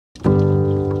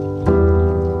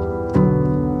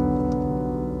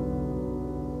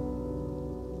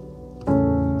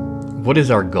What is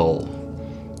our goal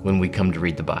when we come to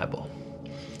read the Bible?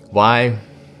 Why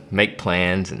make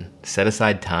plans and set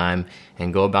aside time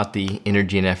and go about the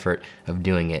energy and effort of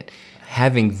doing it?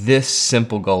 Having this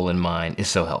simple goal in mind is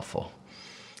so helpful,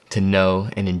 to know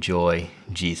and enjoy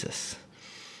Jesus.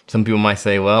 Some people might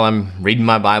say, well, I'm reading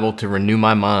my Bible to renew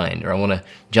my mind, or I want to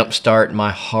jumpstart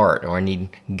my heart, or I need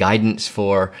guidance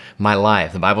for my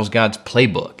life. The Bible's God's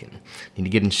playbook, and I need to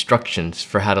get instructions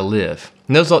for how to live.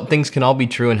 And those things can all be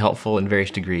true and helpful in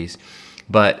various degrees.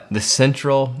 But the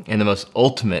central and the most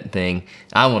ultimate thing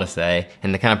I want to say,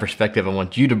 and the kind of perspective I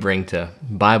want you to bring to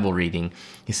Bible reading,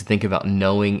 is to think about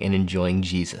knowing and enjoying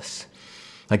Jesus.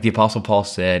 Like the Apostle Paul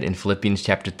said in Philippians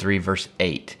chapter 3, verse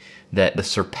 8, that the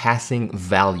surpassing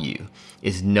value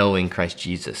is knowing Christ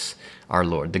Jesus, our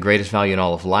Lord. The greatest value in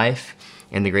all of life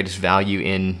and the greatest value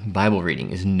in Bible reading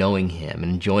is knowing Him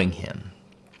and enjoying Him.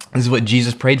 This is what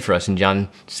Jesus prayed for us in John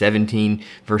 17,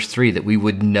 verse 3, that we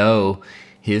would know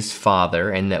His Father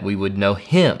and that we would know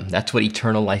Him. That's what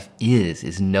eternal life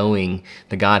is knowing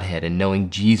the Godhead and knowing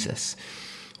Jesus.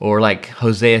 Or like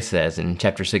Hosea says in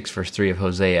chapter 6, verse 3 of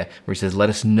Hosea, where he says, let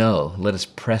us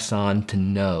press on to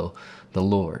know the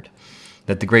Lord.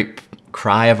 That the great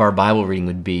cry of our Bible reading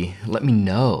would be, let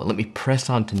me press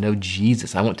on to know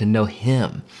Jesus. I want to know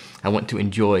Him. I want to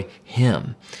enjoy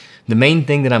Him. The main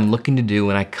thing that I'm looking to do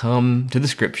when I come to the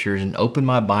scriptures and open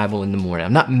my Bible in the morning,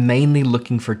 I'm not mainly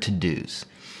looking for to-dos.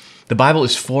 The Bible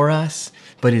is for us,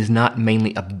 but it is not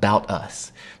mainly about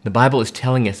us. The Bible is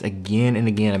telling us again and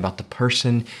again about the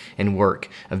person and work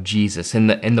of Jesus. And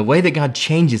the way that God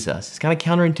changes us is kind of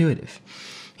counterintuitive.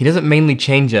 He doesn't mainly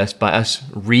change us by us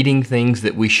reading things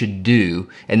that we should do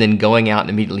and then going out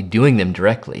and immediately doing them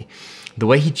directly. The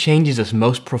way He changes us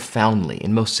most profoundly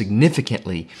and most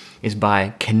significantly is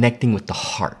by connecting with the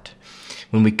heart.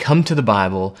 When we come to the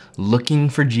Bible looking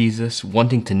for Jesus,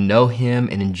 wanting to know Him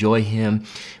and enjoy Him,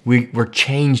 we're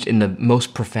changed in the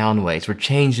most profound ways. We're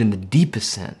changed in the deepest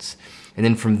sense. And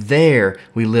then from there,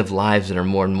 we live lives that are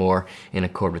more and more in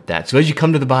accord with that. So as you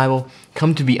come to the Bible,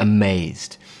 come to be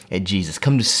amazed at Jesus.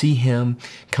 Come to see Him,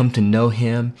 come to know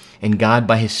Him, and God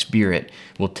by His Spirit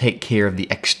will take care of the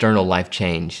external life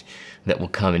change that will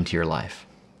come into your life.